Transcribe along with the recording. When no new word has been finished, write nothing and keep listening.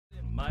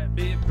Might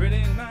be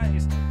pretty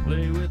nice.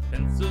 Play with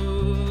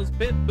pencils,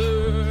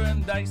 paper,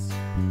 and dice.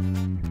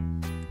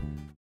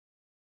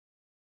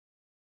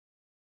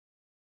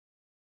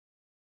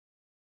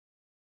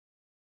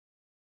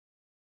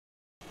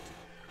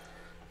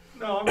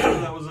 No, I'm sure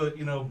that was a,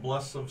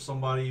 bless of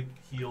somebody,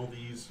 heal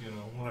these,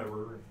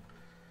 whatever.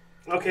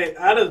 Okay,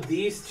 out of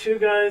these two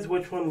guys,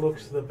 which one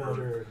looks the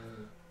better?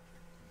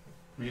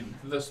 I mean,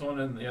 this one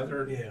and the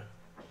other? Yeah.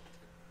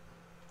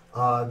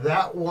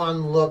 That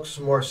one looks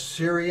more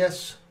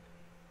serious.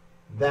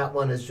 That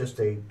one is just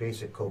a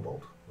basic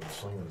kobold with a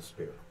sling and a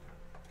spear.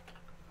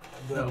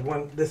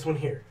 This one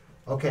here.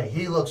 Okay,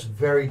 he looks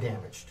very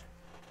damaged.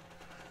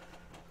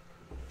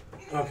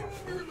 Okay.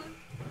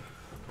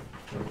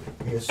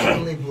 He is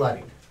certainly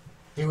bloodied.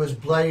 He was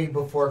bloodied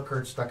before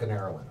Kurt stuck an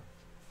arrow in him.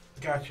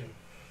 Gotcha.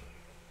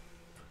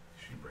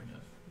 Should you bring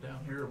it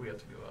down here or we have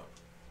to go up?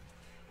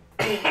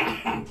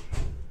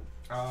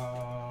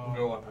 We'll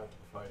go up after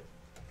the fight.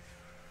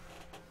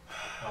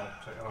 Oh,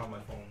 check, I don't have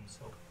my phone,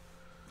 so.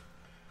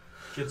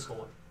 Kid stole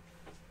it.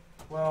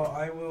 Well,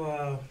 I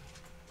will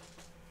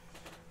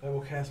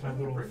cast my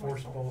little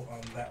force bolt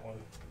on that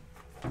one.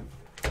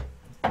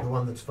 The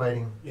one that's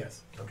fighting?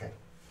 Yes. Okay.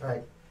 All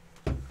right.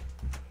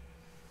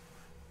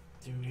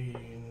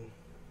 Doing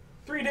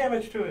 3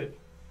 damage to it.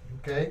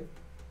 Okay.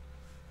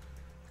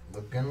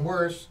 Looking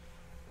worse.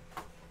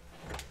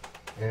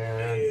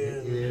 And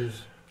it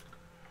is...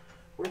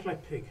 Where's my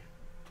pig?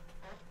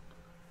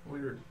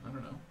 Weird. I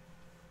don't know.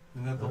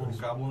 Isn't that the little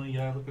goblin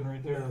guy looking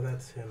right there? No,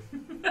 that's him.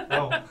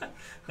 Oh.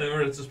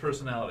 Or it's his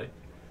personality.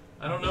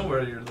 I don't know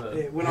where you're the...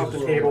 It went off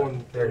the table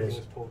and there it is.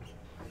 was pulled.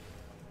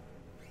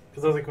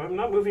 Because I was like, I'm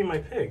not moving my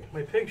pig.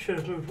 My pig should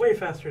have moved way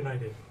faster than I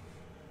did.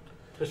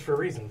 Just for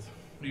reasons.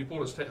 You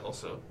pulled his tail,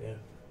 so... Yeah.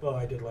 Well,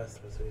 I did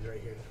last time, so he's right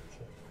here.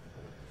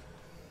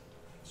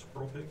 So.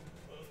 Squirrel pig?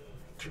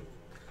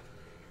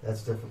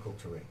 That's difficult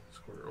to read.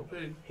 Squirrel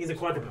pig. He's a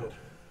quadruped.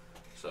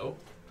 So?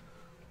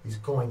 He's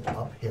going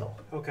uphill.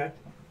 Okay.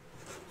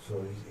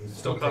 So he's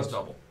Still costs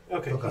double.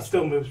 Okay, Still he costs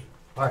still moves.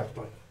 All right.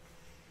 Fine.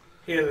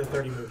 He had a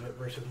 30 movement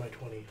versus my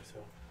 20,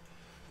 so...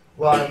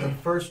 Well, at the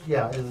first,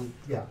 yeah.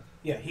 Yeah,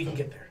 he can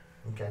get there.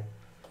 Okay.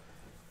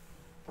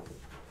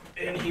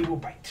 And he will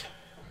bite.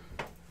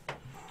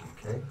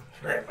 Okay.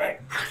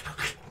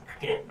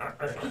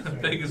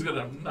 Pig is going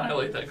to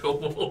annihilate that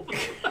kobold.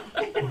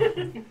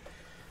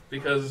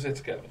 Because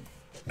it's Kevin.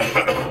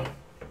 I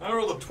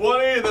rolled a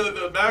 20,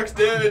 the max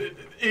dead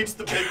eats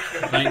the pig.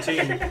 19.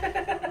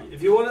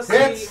 If you want to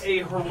Hits. see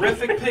a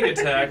horrific pig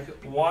attack,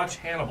 watch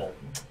Hannibal.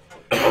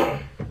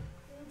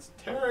 It's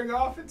tearing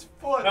off its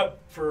foot. Up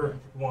for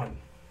 1.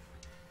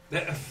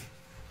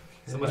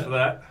 So much for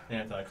that.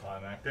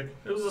 Anticlimactic.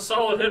 It was a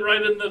solid hit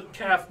right in the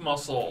calf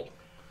muscle.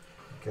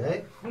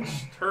 Okay. Which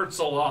hurts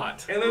a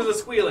lot. And there's a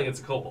squealing.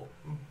 It's a kobold.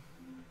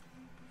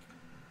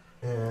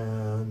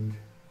 And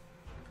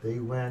they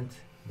went...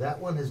 That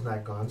one has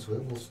not gone, so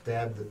it will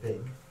stab the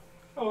pig.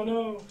 Oh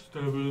no.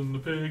 Stab it in the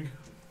pig.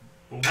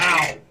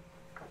 Ow!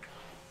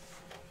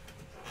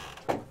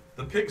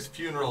 The pig's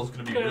funeral is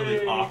going to be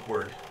really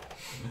awkward.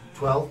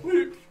 12.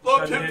 We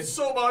loved him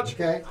so much.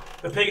 Okay.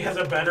 The pig has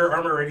a better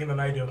armor rating than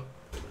I do.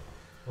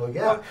 Well,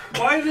 yeah.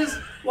 Why does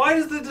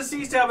the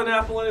deceased have an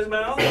apple in his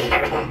mouth?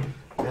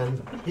 And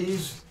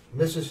he's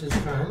misses his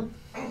turn.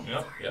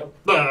 Yep.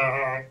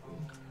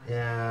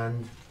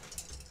 And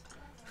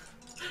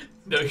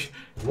No,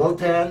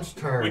 Wotan's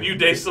turn. when you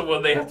date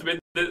someone, they have to be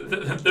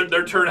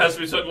their turn has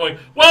to be something going,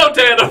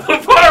 Wotan of the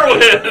far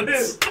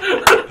winds!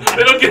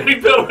 They don't get any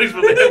penalties,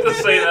 but they have to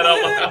say that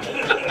out loud.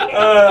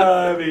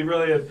 That'd be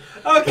brilliant.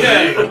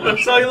 Okay,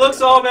 so he looks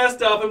all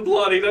messed up and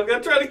bloodied. I'm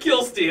going to try to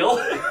kill Steel.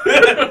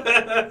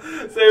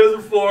 Same as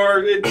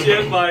before,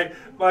 enchant my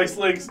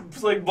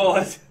sling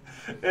bullet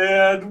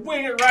and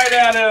wing it right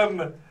at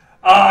him.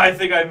 I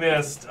think I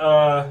missed.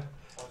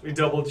 We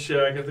double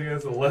check. I think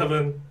that's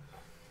 11.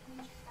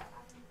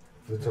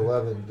 If it's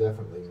 11,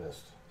 definitely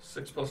missed.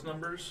 6 plus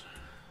numbers?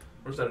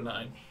 Or is that a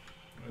 9?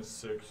 It's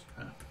 6.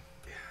 Yeah,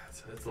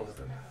 it's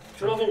 11.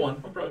 So level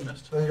 1. I probably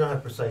missed. Well, you don't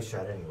have precise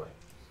shot anyway.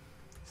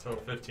 So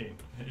 15.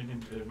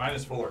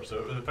 Minus 4, so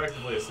it was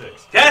effectively a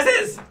 6.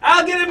 Guesses!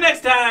 I'll get him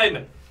next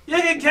time! You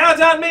can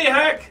count on me,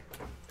 Hurk!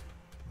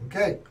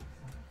 Okay.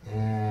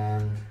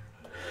 And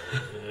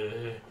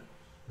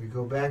we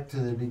go back to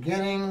the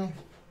beginning.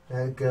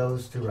 That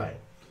goes to Ryan.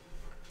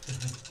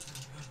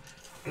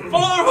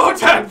 Forward,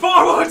 Wotan!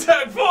 Forward,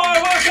 Wotan!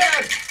 Forward,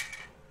 Wotan!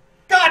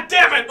 God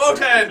damn it,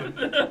 Wotan!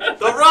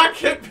 The rock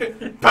hit me!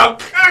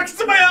 Pound axe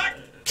to my eye!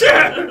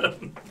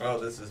 Oh,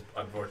 this is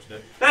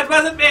unfortunate. That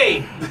wasn't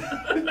me!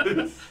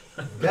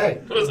 Okay.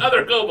 It was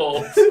other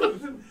kobolds.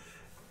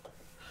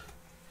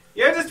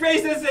 You're just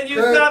racist and you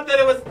Good. thought that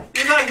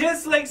you thought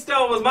his sling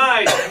stone was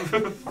mine!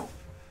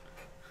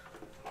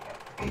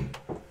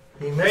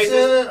 He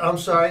misses. I'm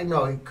sorry.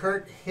 No,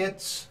 Kurt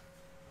hits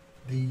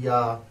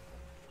the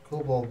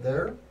kobold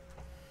there,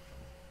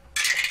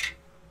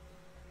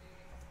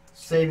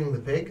 saving the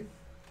pig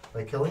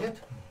by killing it.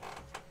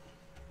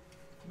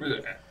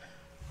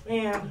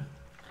 Man,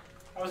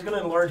 I was going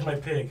to enlarge my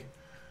pig.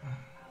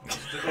 You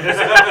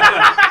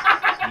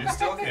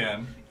still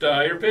can.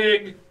 Die your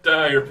pig,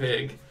 die your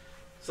pig.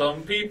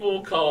 Some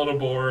people call it a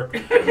boar.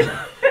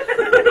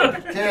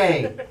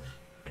 Okay.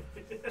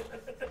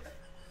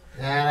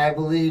 And I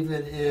believe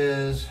it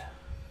is.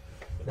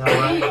 No,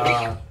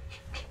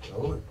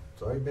 oh,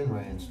 it's already been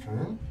Ryan's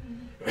turn.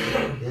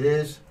 It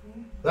is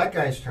that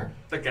guy's turn.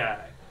 The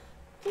guy.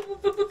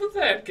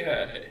 That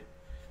guy.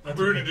 I'm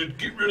ready to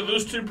get rid of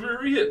those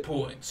temporary hit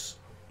points.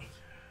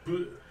 As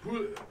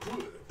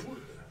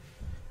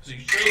he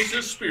shoves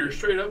his spear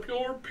straight up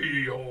your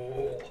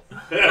peel.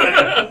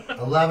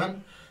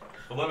 11.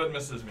 11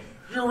 misses me.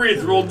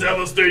 Urethral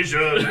devastation.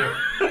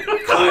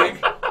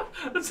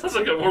 That sounds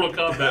like a Mortal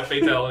Kombat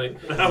fatality.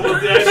 That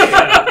was the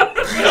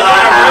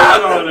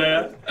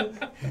idea.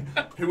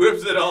 He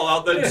whips it all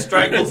out, then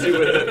strangles you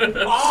with it.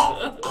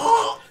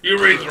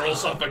 Urethral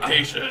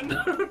suffocation.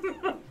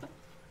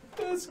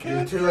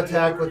 You two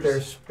attack with their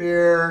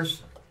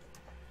spears.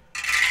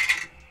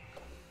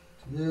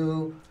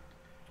 You.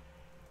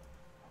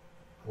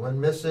 One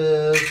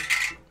misses.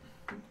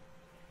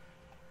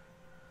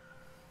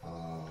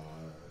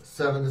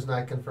 7 does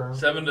not confirm.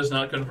 7 does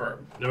not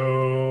confirm.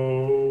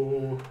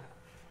 No.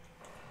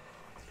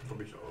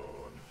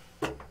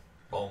 Boom,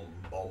 boom,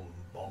 boom,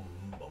 boom,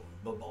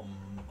 boom, boom,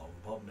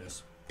 boom,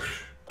 miss.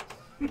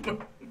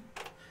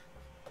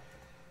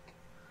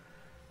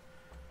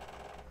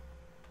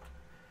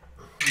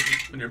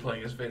 When you're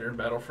playing as Vader in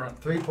Battlefront.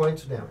 3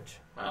 points of damage.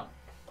 Wow.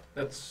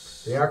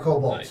 That's They are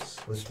kobolds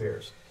nice. with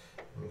spears.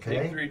 Take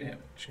Okay. 3 damage.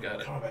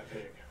 Got it. Combat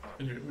pig.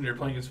 When you're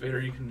playing as Vader,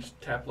 you can just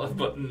tap left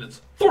button and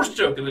it's force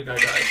choke and the guy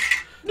dies.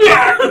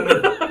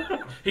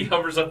 He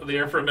hovers up in the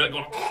air for a minute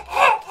going...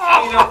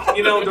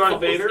 You know, Darth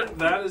Vader,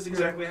 that is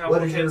exactly how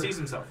What is Wotan your- sees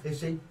himself.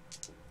 AC?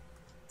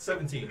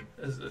 17.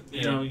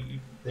 You know,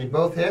 They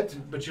both hit.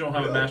 but you don't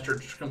have a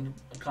master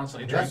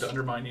constantly trying Yes. to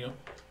undermine you.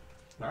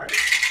 Alright.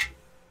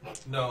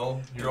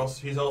 No,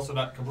 he's also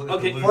not completely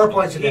Okay, delusional. 4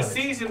 points of He damage.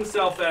 sees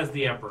himself as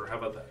the Emperor. How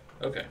about that?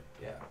 Okay.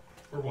 Yeah.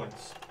 4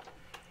 points.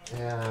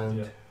 And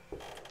Yeah.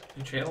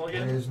 You channel it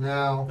again? is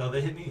now No,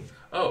 they hit me.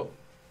 Oh,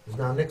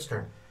 Nick's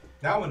turn.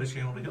 Now I'm going to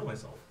channel to heal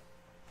myself.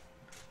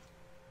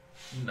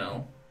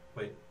 no.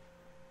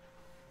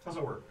 How's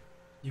it work?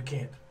 You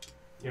can't.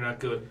 You're not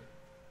good.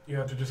 You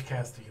have to just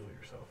cast to heal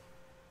yourself.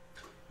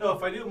 No,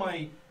 if I do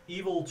my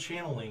evil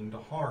channeling to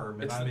harm,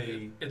 and I'm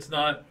a... It's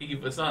not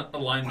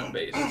alignment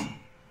based.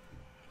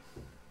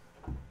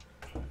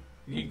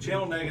 You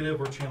Channel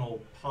negative or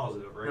channel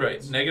positive, right?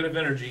 Right. Negative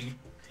energy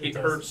It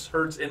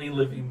hurts any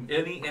living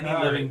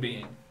living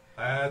being.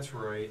 That's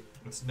right.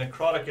 It's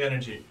necrotic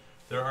energy.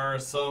 There are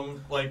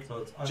some, like, So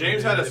it's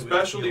James had a unlimited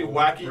specially heal.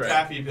 wacky Right.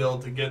 taffy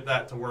build to get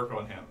that to work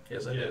on him.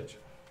 Yes, I did.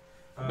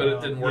 Uh, But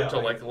it didn't work yeah,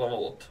 till like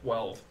level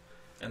 12,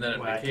 and then it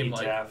Wacky became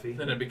like taffy.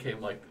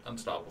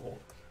 unstoppable.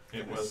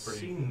 It was pretty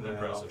seen that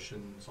impressive.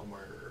 option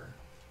somewhere.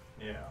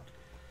 Yeah.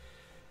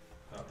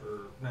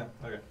 Nah,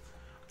 okay.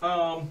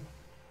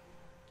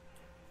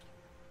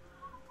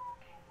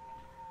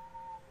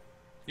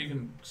 You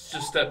can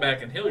just step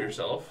back and heal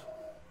yourself.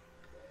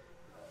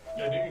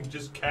 Yeah, you can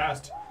just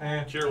cast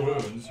Cure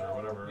Wounds or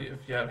whatever.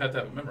 If you have to have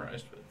it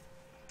memorized, but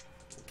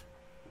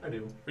I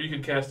do. or you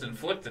can cast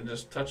Inflict and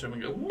just touch him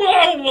and go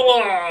blah blah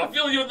blah,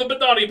 feel you in the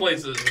naughty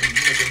places and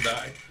make him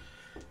die.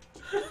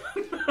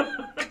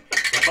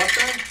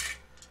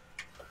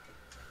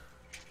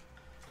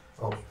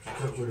 Oh,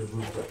 Kurt would have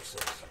moved up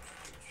 6.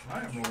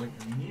 I am rolling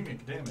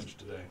anemic damage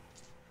today.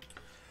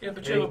 Yeah,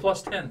 but you have a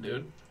plus 10,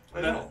 dude.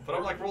 I know, but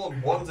I'm like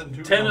rolling 1s and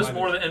 2s. 10 is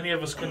more than any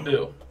of us can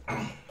do.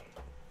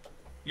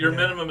 Your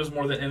minimum is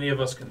more than any of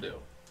us can do.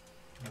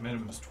 My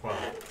minimum is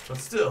 12. But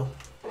still.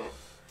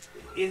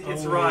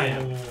 It's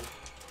Ryan.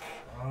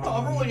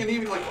 I'm rolling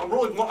anemic, like, I'm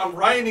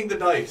Ryaning the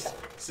dice.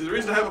 See, the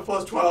reason I have a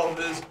plus 12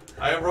 is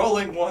I am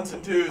rolling 1s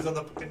and 2s on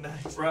the fucking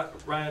dice.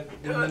 Ryan,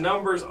 when the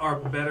numbers are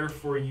better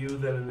for you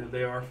than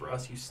they are for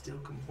us, you still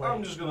complain.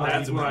 I'm just gonna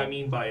That's leave what them I out.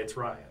 mean by it's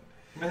Ryan.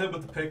 I'm gonna hit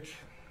with the pick.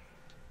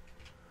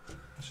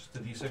 It's just a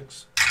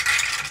d6.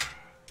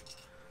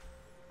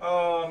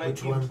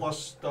 19 one? plus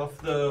stuff.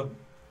 The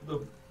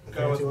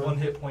guy with fancy 1 one?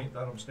 hit point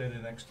that I'm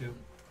standing next to.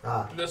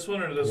 Ah, This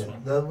one or this yeah.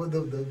 one?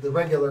 The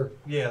regular.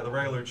 Yeah, the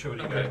regular chody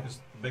guy, Okay. because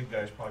the big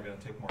guy's probably gonna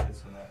take more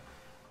hits than that.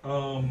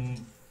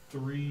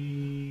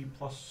 3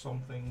 plus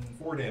something,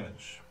 4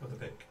 damage with the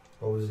pick.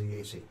 What was the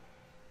AC?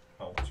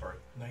 Oh, sorry.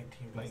 19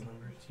 plus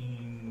numbers.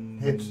 19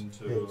 Hits,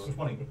 to hits.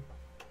 20.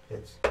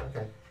 Hits.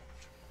 Okay.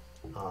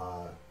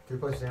 3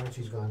 points of damage.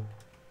 He's gone.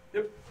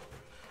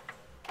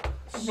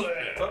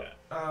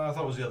 I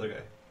thought it was the other guy.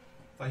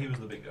 I thought he was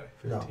the big guy.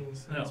 No. 15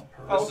 cents No.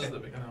 per This okay. is the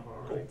big one.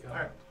 Cool.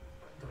 Alright.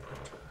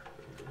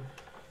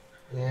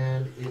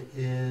 And it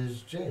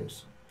is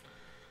James.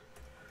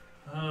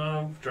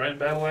 Try and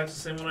battle axe the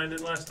same one I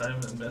did last time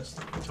and missed.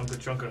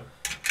 Chunka.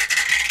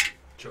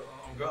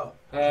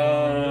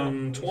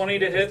 Chonga. 20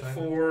 to hit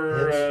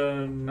for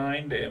Hits.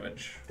 9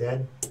 damage.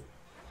 Dead.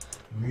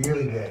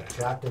 Really dead.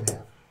 Chopped in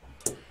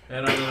half.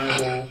 And I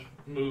will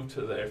move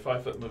to there,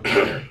 5 foot move to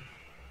there.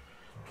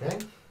 Okay.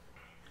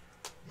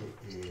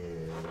 It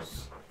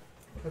is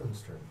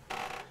Kevin's turn.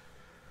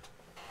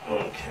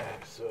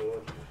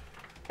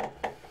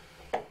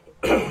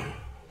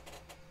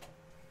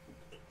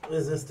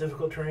 Is this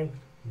difficult terrain?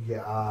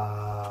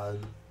 Yeah.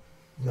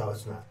 No,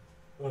 it's not.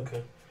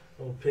 Okay.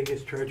 Well, pig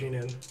is charging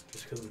in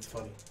just because it's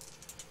funny.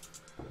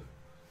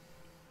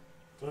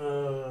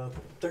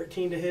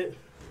 13 to hit?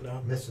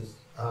 No. Misses.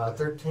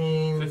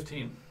 13.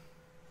 15.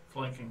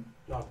 Flanking.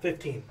 No,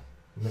 15.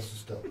 Misses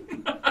still.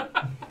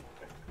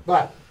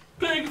 But.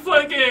 Pig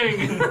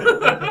flanking!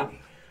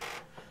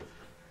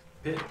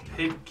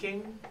 Pig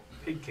king?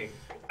 Pig king.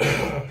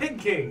 Pig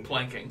king.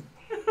 Planking.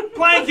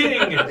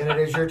 Planking! And it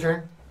is your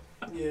turn?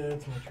 Yeah,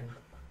 it's my turn.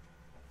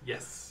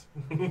 Yes.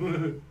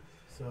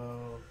 So.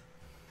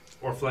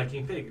 Or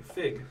flanking pig.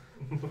 Fig.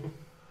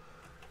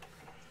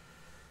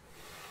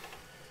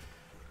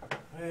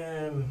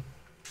 And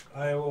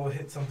I will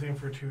hit something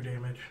for 2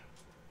 damage.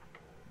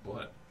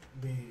 What?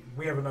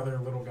 We have another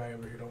little guy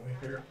over here, don't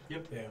we? Here.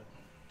 Yep. Yeah.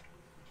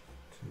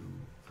 2.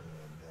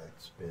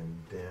 That's been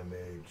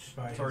damaged.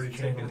 By It's already his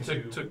channel.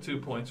 taken. It took 2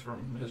 points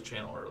from his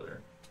channel earlier.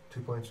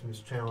 2 points from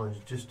his challenge.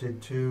 Just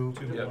did 2.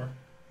 2 Yep. more.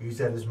 He's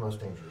at his most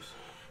dangerous.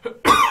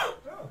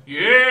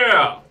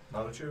 Yeah!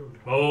 Not a chode.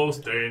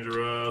 Most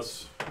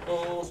dangerous.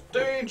 Most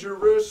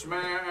dangerous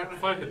man.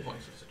 5 hit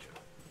points is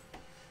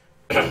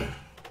a joke.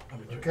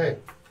 Okay.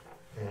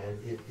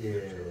 And it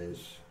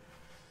is.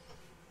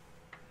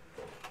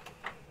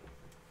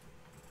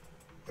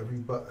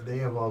 They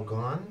have all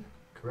gone,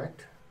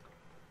 correct?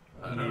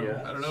 I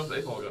don't know if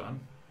they've all gone.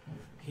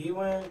 He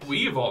went.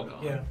 We've all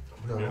gone. Yeah.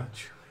 No. Yeah.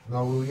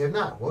 No, we have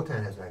not.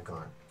 Wotan has not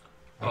gone.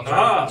 Oh,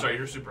 Ah. that's right.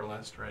 You're super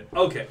last, right?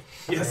 Okay.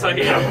 Yes, I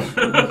am.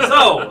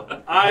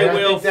 So, I And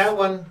will. think that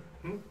one,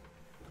 Hmm?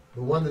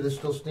 the one that is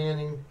still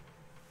standing,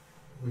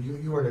 well,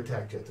 you weren't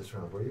attacked yet this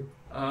round, were you?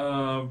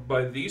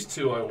 By these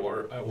 2 I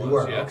was, You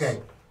were, yes.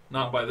 okay.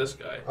 Not by this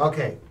guy.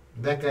 Okay,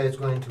 that guy is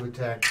going to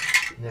attack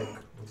Nick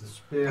with a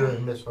spear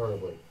and miss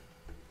horribly.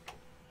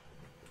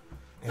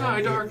 And Die,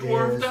 it Dark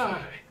Dwarf, is-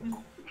 die!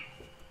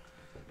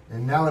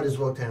 And now it is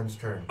Wotan's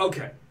turn.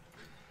 Okay.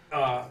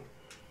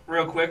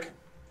 Real quick,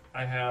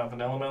 I have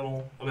an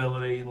elemental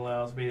ability that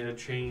allows me to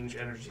change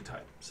energy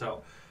type.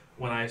 So,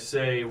 when I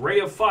say Ray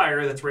of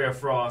Fire, that's Ray of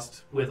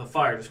Frost with a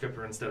fire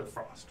descriptor instead of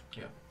Frost.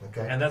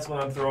 Okay. And that's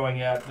what I'm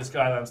throwing at this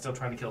guy that I'm still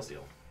trying to kill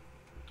steal.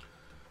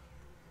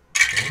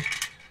 Okay.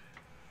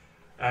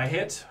 I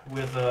hit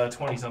with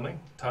 20-something,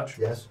 touch,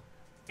 Yes.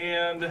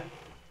 and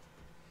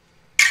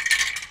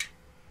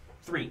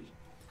 3.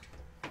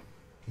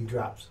 He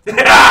drops. Wotan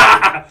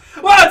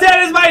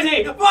is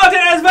mighty! Wotan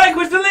has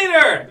vanquished the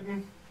leader!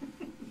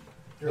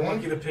 You're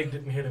lucky the pig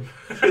didn't hit him.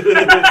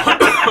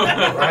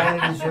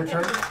 Ryan, it is your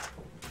turn.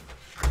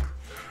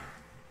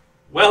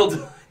 Well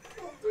done.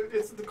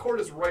 The cord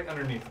is right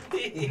underneath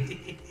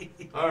me.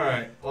 All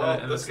right. Well,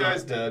 And this it's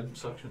guy's not dead.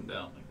 Suction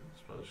down, I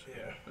suppose.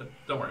 Yeah. But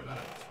don't worry about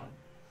it. It's fine.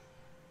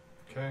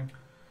 Okay.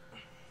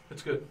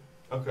 It's good.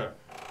 Okay.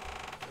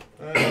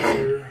 Is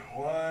there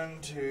 1,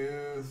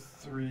 2,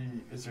 3?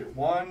 Is there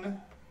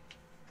 1?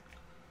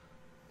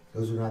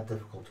 Those are not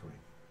difficult terrain.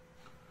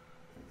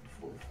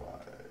 4, 5,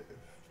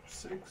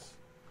 6.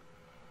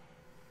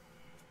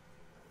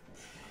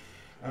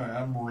 All right,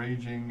 I'm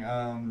raging.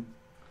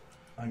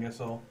 I guess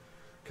I'll.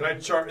 Can I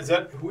charge? Is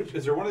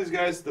there one of these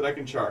guys that I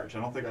can charge? I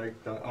don't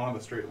have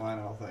a straight line.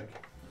 I don't think.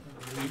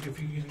 If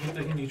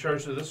can you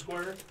charge to this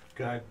square?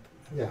 Can I?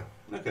 Yeah.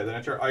 Okay, then I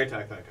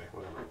attack that guy.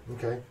 Whatever.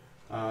 Okay.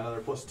 Another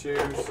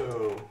 +2,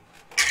 so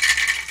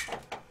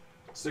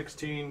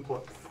 16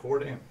 plus 4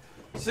 damage.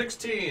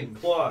 16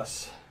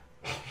 plus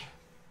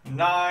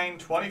 9,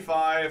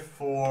 25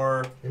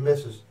 for He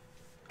misses.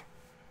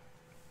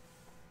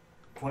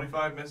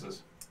 25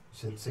 misses. He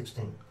said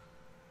 16.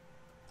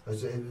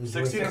 Was it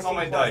 16 is on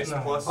my 16 dice plus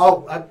 9. plus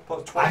Oh,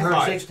 plus I heard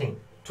 25. 16.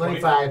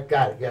 25,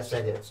 got it. Yes,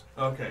 that hits.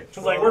 Okay. It's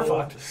like we're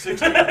 12, fucked.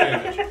 16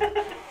 damage.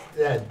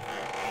 Dead.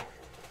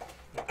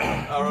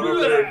 I'll run over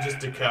there and just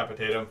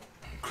decapitate him.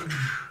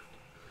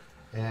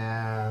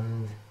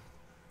 And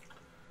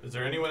Is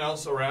there anyone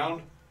else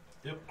around?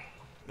 Yep.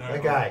 No.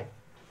 that guy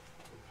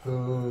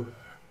who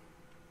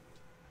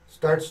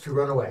starts to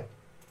run away.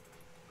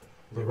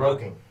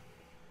 Provoking.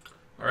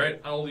 All right,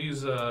 I'll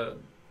use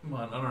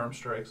my unarmed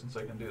strike since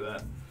I can do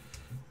that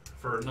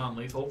for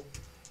non-lethal.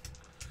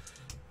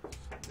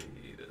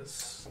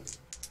 This.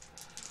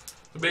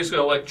 So basically,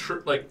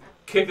 I'll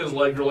kick his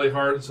leg really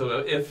hard, so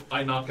if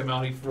I knock him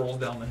out, he rolls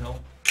down the hill.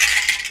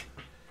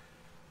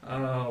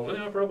 Well,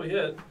 I'll probably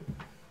hit.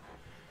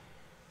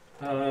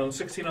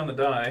 16 on the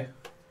die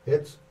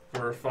Hits.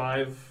 for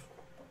 5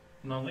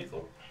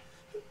 non-lethal.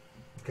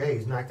 Okay,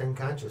 he's knocked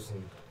unconscious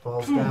and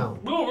falls down.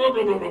 Blah, blah,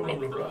 blah, blah,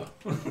 blah, blah,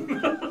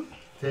 blah.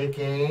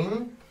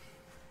 Taking,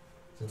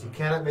 since he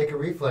cannot make a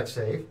reflex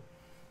save,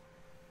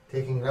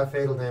 taking enough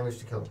fatal damage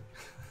to kill him.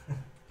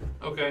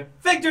 Okay.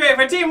 Victory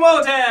for Team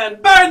Wotan!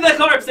 Burn the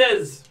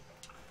corpses!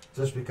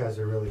 Just because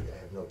I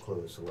have no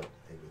clue as to what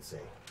they would say.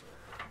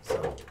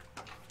 So,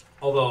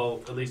 Although,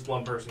 at least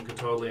one person could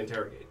totally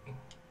interrogate.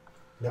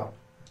 no.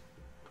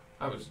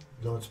 I was.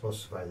 No one's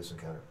supposed to survive this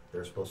encounter.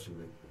 They're supposed to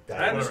die.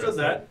 I understood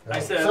that. I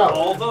said, So-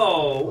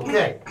 although...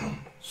 Okay,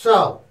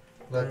 so,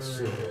 let's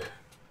see here.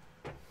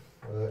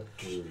 What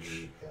do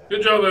we have?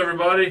 Good job,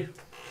 everybody.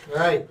 All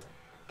right.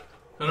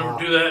 Don't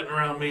do that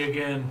around me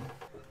again.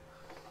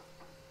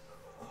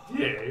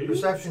 Yeah.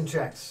 Perception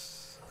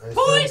checks. I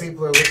Police! assume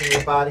people are looking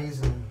at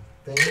bodies and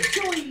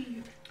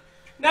things.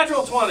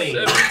 Natural 20.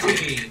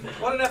 17.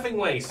 What an effing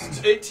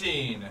waste.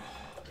 18.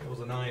 It was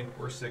a 9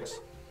 or 6.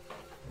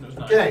 It was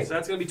 9. Okay. So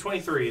that's going to be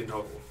 23 in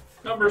total.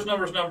 Numbers,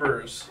 numbers,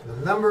 numbers.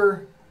 The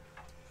number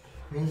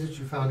means that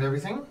you found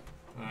everything,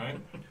 Alright.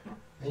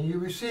 and you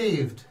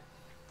received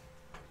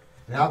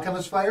an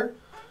alchemist fire,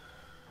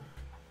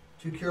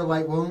 2 cure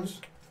light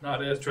wounds.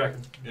 Not He's it.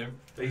 tracking. Yep.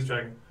 He's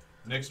tracking.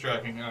 Nick's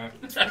tracking. Alright.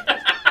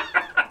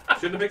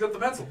 Shouldn't have picked up the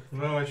pencil.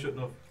 No, I shouldn't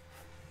have.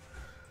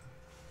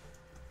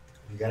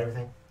 You got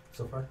everything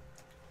so far?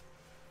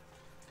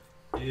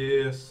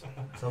 Yes.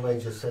 Somebody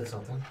just said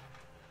something.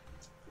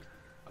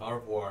 Au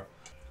revoir.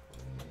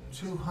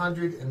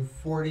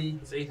 240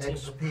 It's 18 per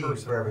XP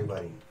person. for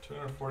everybody.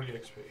 240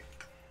 XP.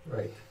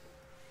 Right.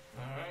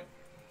 Alright.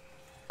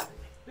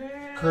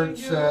 Kurt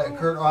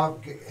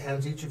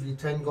hands each of you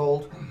 10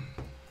 gold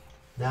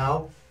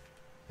now,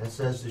 and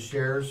says the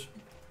shares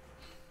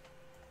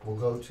will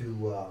go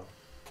to,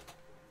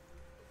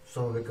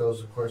 some of it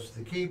goes, of course, to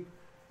the keep,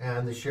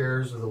 and the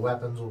shares of the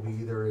weapons will be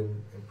either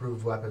in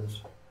improved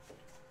weapons,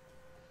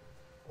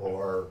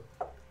 or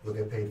you'll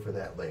get paid for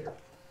that later.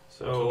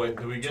 So wait,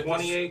 do we get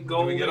 28 this,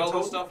 gold Do we get all in the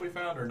total? stuff we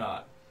found or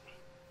not?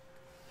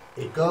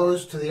 It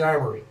goes to the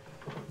armory.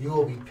 You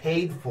will be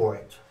paid for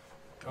it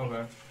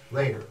Okay.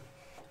 later.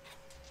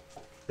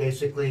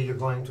 Basically, you're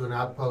going to an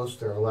outpost.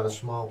 There are a lot of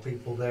small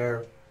people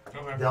there.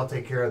 Okay. They'll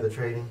take care of the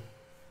trading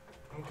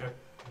Okay.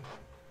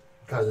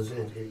 because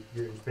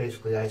it's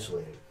basically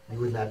isolated. You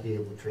would not be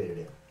able to trade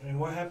it in. And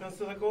what happens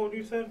to the gold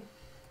you said?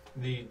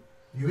 The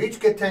You each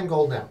get 10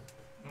 gold now.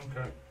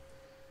 Okay.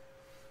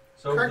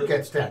 so Kurt the,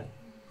 gets 10.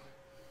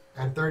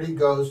 And 30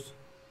 goes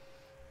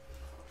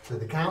to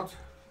the count.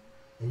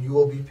 And you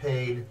will be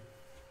paid.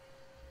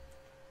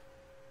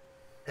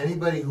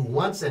 Anybody who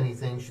wants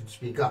anything should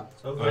speak up.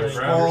 so the Alright,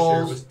 share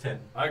Scrolls. was 10.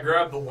 I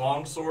grabbed the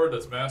long sword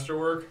that's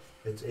masterwork.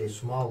 It's a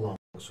small long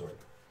sword.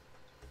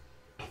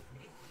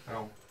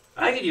 Oh.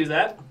 I could use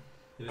that.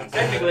 You didn't say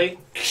Technically.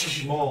 that.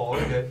 Small,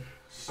 okay.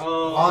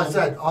 All I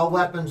said, all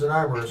weapons and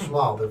armor are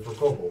small. They're for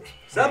kobolds.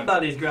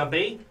 Somebody's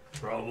grumpy.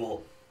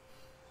 Trouble.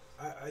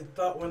 I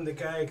thought when the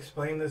guy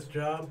explained this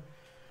job,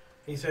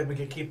 he said we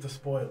could keep the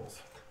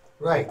spoils.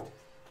 Right.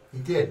 He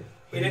did.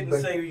 He didn't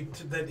say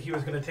that he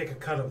was going to take a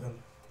cut of them.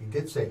 He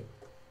did say.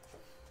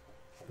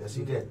 Yes,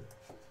 he did.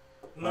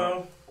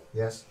 No.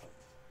 Yes.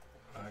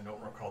 I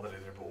don't recall that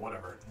either, but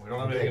whatever. We don't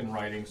have Okay. anything in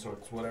writing, so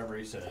it's whatever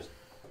he says.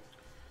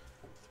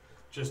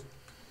 Just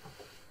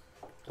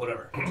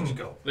whatever. Just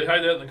go. They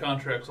hide that in the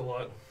contracts a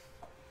lot.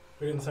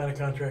 We didn't sign a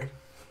contract.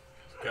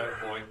 Got a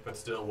point, but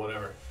still,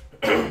 whatever.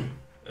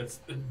 It's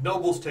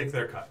nobles take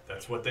their cut.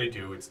 That's what they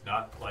do. It's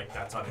not like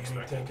that's Can he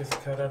unexpected. take his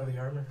cut out of the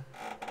armor?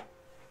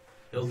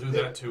 He'll do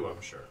that too, I'm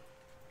sure.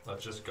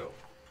 Let's just go.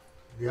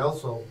 He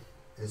also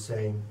is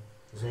saying,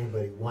 does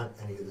anybody want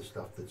any of the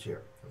stuff that's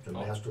here? Of the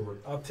Oh.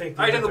 masterwork I'll take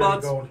the I other did the 30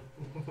 mods. gold.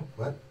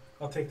 What?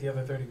 I'll take the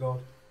other 30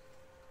 gold.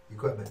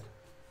 Equipment.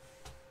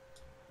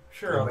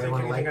 Sure, I'll Anybody take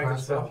want a anything I light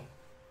can crossbow?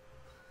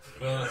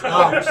 sell.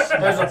 Oh,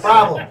 there's a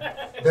problem.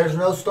 There's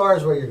no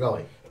stores where you're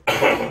going.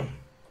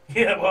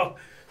 Yeah, well,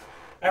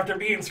 after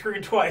being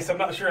screwed twice, I'm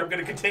not sure I'm going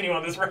to continue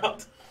on this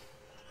route.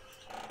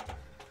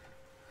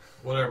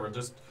 Whatever.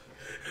 Just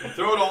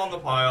throw it all in the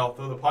pile.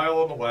 Throw the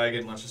pile in the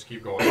wagon. Let's just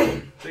keep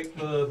going. Take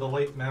the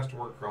light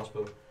masterwork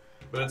crossbow.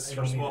 But it's I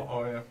for don't small. need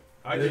Oh yeah.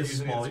 I It did is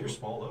use small. it. You're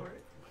small though, right?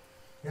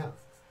 Yeah.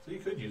 So you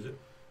could use it.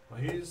 Well,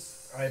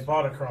 he's. I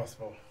bought a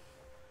crossbow,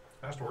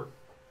 Masterwork.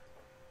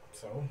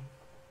 so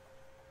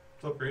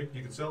It's upgrade.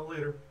 You can sell it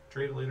later.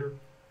 Trade it later.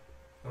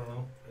 I don't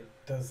know. it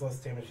does less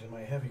damage than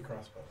my heavy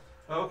crossbow.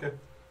 Oh, okay.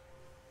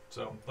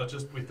 So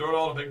we throw it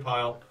all in a big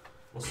pile.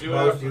 We'll see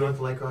Rose, what. do you want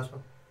the light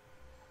crossbow?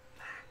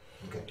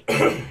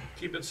 Okay.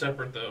 Keep it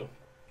separate though.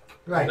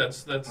 Right.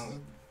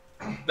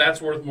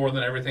 That's worth more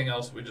than everything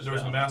else we just There's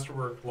a found.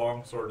 masterwork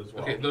long sword as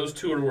well. Okay, those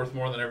two are worth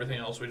more than everything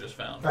else we just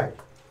found. Right.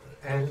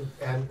 And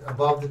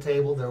above the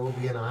table there will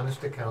be an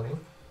honest accounting.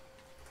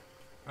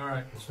 All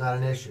right. It's not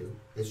an issue.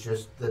 It's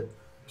just that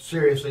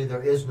seriously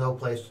there is no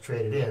place to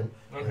trade it in.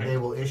 And Okay. they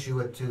will issue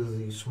it to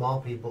the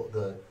small people,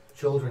 the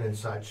children and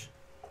such,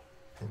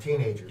 and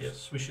teenagers.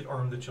 Yes, we should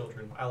arm the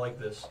children. I like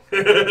this.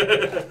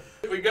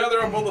 We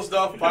gather up all the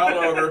stuff, pile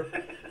it over,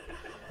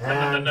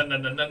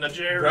 And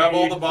Jerry. grab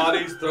all the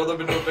bodies, throw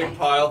them into a big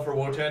pile for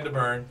Wotan to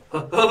burn.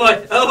 Oh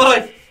boy! Oh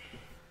boy!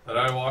 And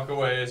I walk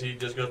away as he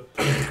just goes.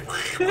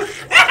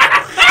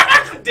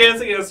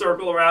 Dancing in a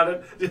circle around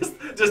it,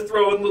 just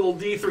throwing little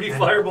D3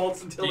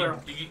 firebolts until they're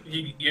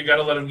You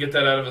gotta let him get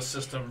that out of his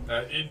system.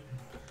 fires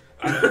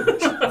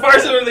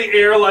it in the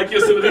air like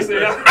Yosemite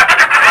Sam.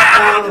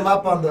 pile them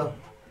up on the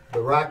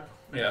rock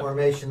Yeah.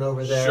 formation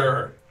over there.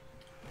 Sure.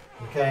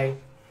 Okay.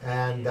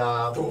 And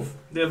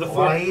They're the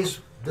while four. he's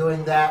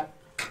doing that,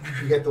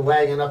 you get the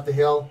wagon up the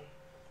hill.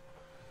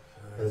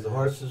 As the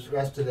horse is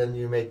rested, and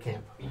you make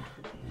camp.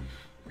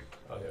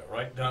 Oh yeah,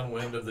 right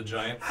downwind of the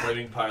giant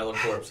floating pile of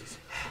corpses.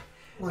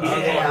 Once you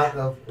get out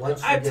of,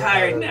 I'm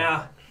tired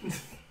now.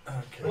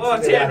 Okay.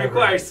 Wotan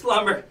requires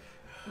slumber.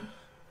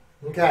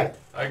 Okay.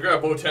 I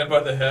grab Wotan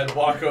by the head,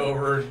 walk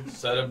over, and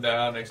set him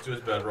down next to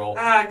his bedroll.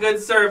 Ah, good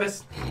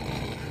service.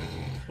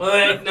 Well,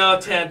 ain't no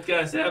tent.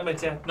 Gonna set up my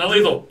tent. Not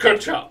lethal. Cut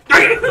chop.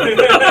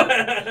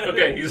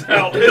 Okay, he's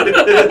out.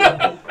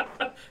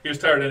 He was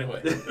tired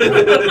anyway.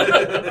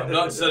 I'm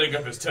not setting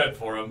up his tent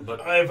for him, but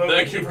I vote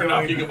thank we you keep for going.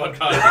 knocking him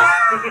unconscious.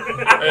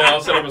 Yeah,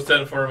 I'll set up his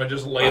tent for him and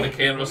just lay the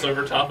canvas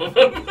over top of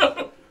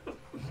him.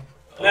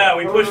 Now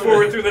we push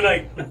forward through the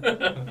night.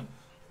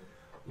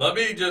 Let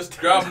me just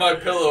grab my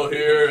pillow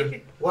here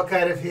and What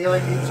kind of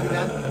healing needs to be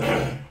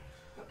done?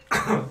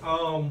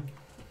 I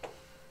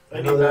I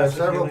need know there are massive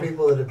several healing.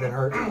 people that have been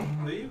hurt.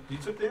 You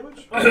took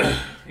damage?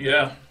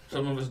 Yeah,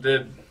 some of us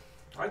did.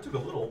 I took a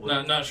little,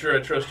 but Not sure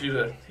I trust you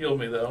to heal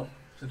me though,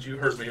 since you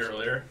hurt me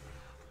earlier.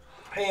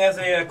 Hey, as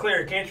a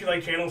cleric, can't you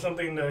like channel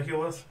something to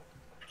heal us?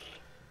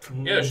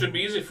 Yeah, it should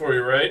be easy for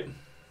you, right?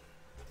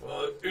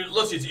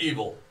 unless he's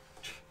evil.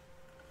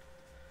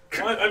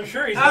 Well, I'm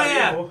sure he's Oh not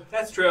yeah, evil.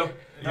 that's true.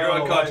 You're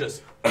Oh,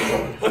 unconscious.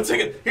 1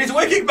 second. He's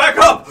waking back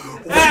up!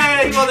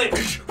 Hey, well, my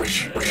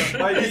He's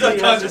deity unconscious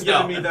hasn't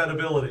now. given me that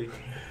ability.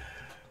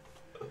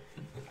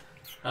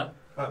 Huh?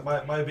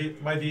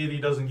 My deity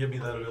doesn't give me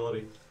that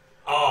ability.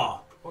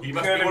 Ah, he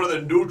must be one of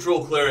the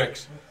neutral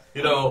clerics.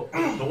 You know,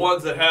 the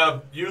ones that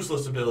have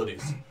useless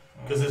abilities.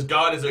 Because his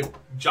god is a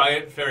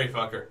giant fairy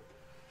fucker.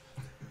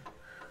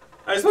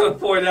 I just want to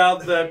point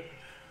out that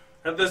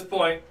at this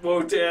point,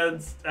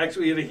 Wotan's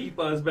actually in a heap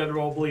on his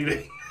bedroll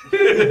bleeding.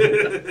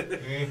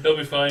 He'll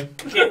be fine.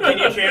 Can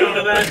you channel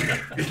to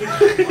that?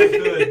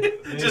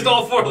 Good. Just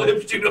all four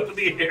limbs shoot up in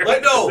the air.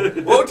 Let no!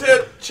 Wotan,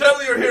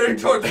 channel your hearing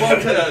towards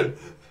Wotan.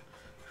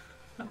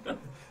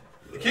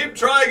 Keep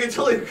trying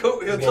until he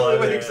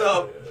wakes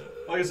up.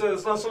 Like I said,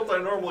 it's not something I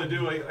normally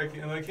do,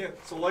 and I can't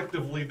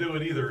selectively do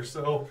it either.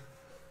 So,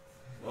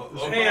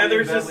 Hey,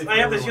 there's this. I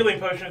have this healing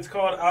potion. It's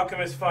called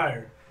Alchemist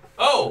Fire.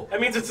 Oh,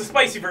 That means it's a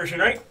spicy version,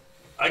 right?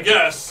 I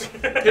guess.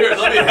 Here,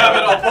 let me have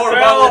it. I'll pour a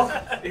Well,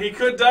 bottle. he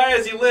could die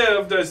as he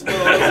lived, I suppose.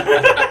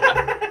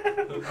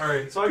 all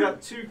right. So I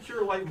got 2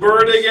 cure light.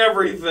 Burning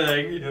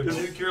everything. You have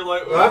 2 cure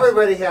light Well, wounds.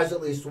 everybody has at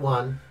least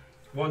one,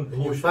 One and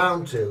you potion.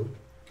 found 2.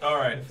 All I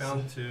right.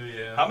 found 2.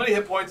 Yeah. How many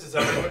hit points is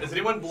everyone? Is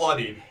anyone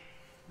bloodied?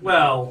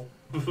 Well,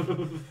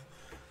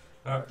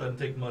 Doesn't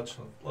take much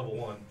on level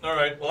 1. All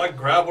right. Well, I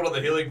grab one of the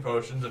healing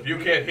potions. If you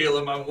can't heal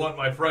him, I want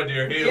my friend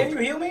here Can healed. you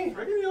heal me?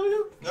 I can heal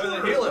you. No,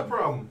 then heal him. No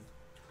problem.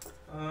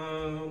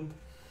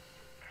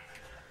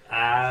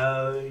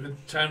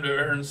 Time to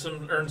earn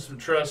some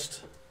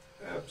trust.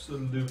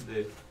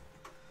 Absolutely.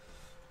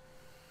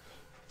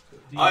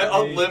 I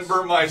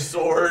unlimber my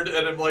sword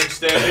and I'm like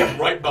standing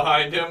right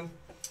behind him.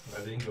 I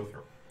didn't go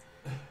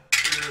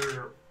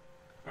through.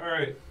 All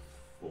right.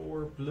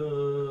 4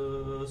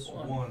 plus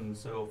 1,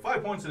 so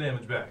 5 points of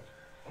damage back.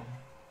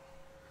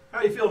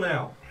 How do you feel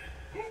now?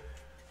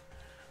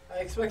 I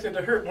expected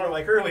to hurt more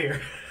like earlier.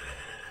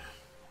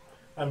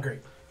 I'm great.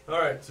 All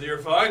right. So you're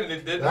fine, and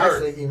it didn't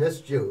Actually, hurt. he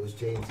missed you. It was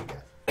James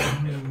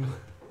again.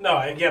 No,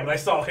 but I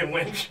saw him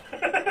winch.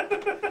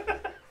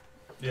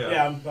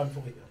 Yeah, I'm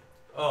fully good.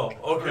 Oh,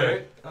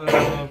 okay.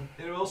 Anyone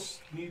else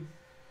need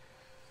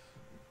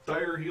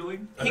dire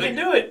healing? I He think,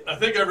 can do it. I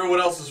think everyone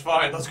else is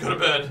fine. Let's go to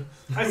bed.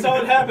 I saw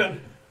it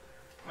happen.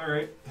 All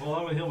right. Well,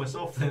 I'm gonna heal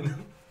myself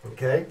then.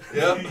 Okay?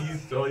 Yep.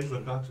 he's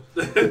unconscious.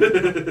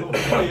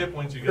 How many hit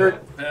points you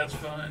got? That's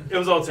fine. it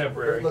was all Kurt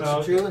temporary. looks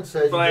at you and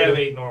says But I you have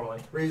did 8 normally.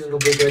 a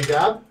reasonably good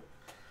job.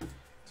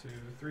 2,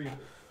 3.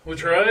 We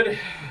tried.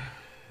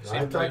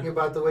 I'm talking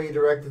about the way you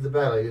directed the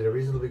battle. You did a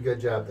reasonably good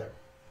job there.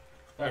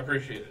 I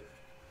appreciate it.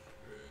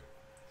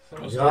 Some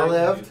of us You all dwarves-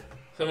 lived.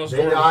 Some of us They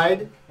dwarves-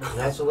 died. And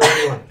that's the way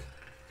you want it.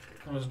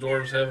 Some of us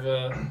dwarves have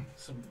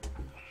some.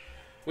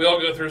 We all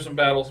go through some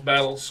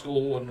battle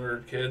school when we were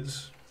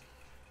kids.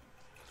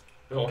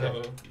 We all have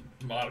a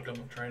modicum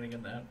of training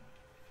in that.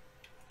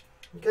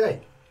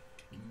 Okay.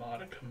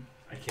 Modicum.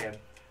 I can't.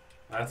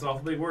 That's an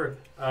awful big word.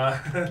 Well,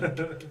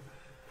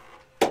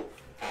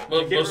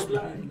 can't most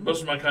reply.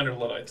 of my kind are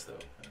Luddites, though.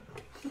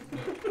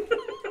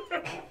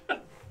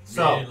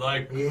 So, Me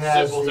like he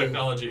has simple the-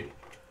 technology.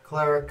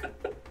 cleric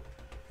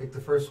take the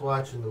first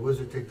watch and the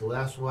wizard take the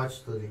last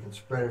watch so that you can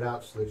spread it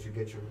out so that you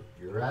get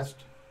your rest.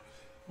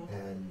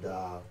 And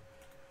the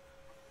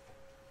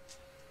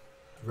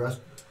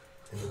rest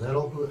in the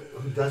middle,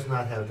 who does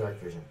not have dark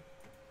vision?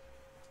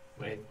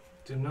 Wait,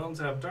 do gnomes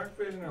have dark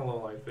vision or low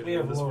light vision? We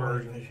have in this low light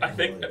version? vision. I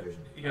think Light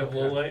vision. you have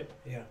low light.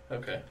 Yeah.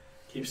 Okay.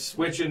 Keep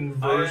switching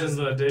versions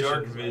and editions.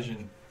 Dark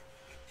vision.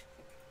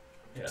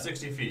 Yeah.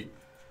 60 feet.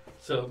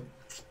 So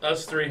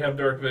us 3 have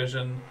dark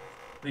vision.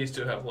 These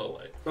 2 have low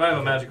light. But I have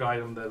a magic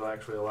item that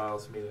actually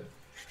allows me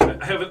to.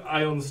 I have an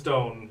ion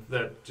stone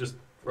that just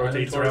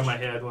rotates torch? around my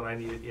head when I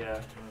need it. Yeah.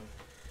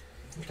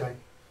 Okay.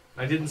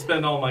 I didn't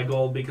spend all my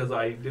gold because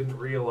I didn't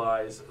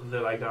realize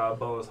that I got a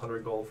bonus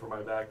 100 gold for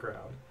my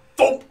background.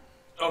 Boom!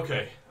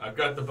 Okay, I've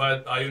got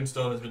the Ion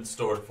Stone has been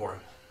stored for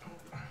him.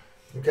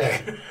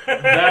 Okay.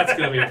 That's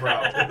gonna be a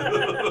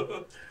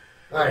problem.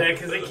 All right.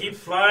 because it keeps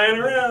flying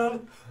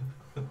around.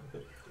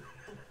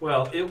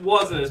 Well, it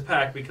wasn't his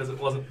pack because it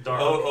wasn't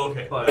dark. Oh,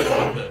 okay. But,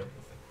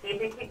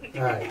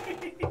 All right.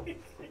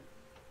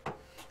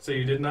 so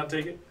you did not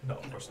take it? No,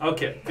 of course not.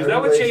 Okay, because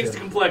that would Everybody's change in. the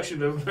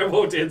complexion of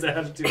Wotan's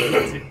attitude.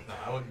 No,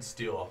 I wouldn't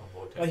steal off of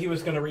Wotan. Well, he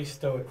was going to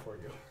restow it for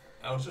you.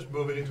 I was just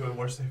moving into a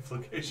more safe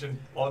location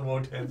on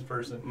Wotan's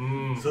person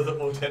Mm. so that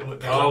Wotan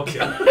wouldn't. Okay.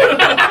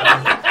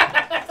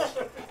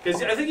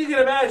 Because I think you can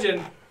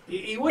imagine,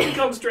 he wouldn't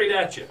come straight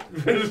at you.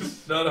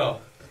 No.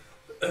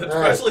 right.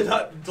 Especially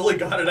not until he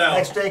got it out.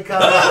 Next day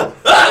comes up.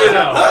 You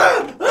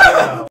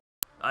know.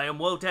 I am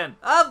Wotan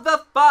of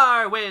the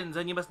Far Winds,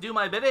 and you must do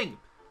my bidding.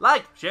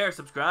 Like, share,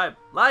 subscribe.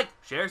 Like,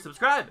 share,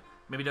 subscribe.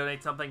 Maybe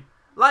donate something.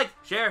 Like,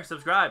 share,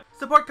 subscribe.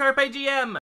 Support Carpe GM.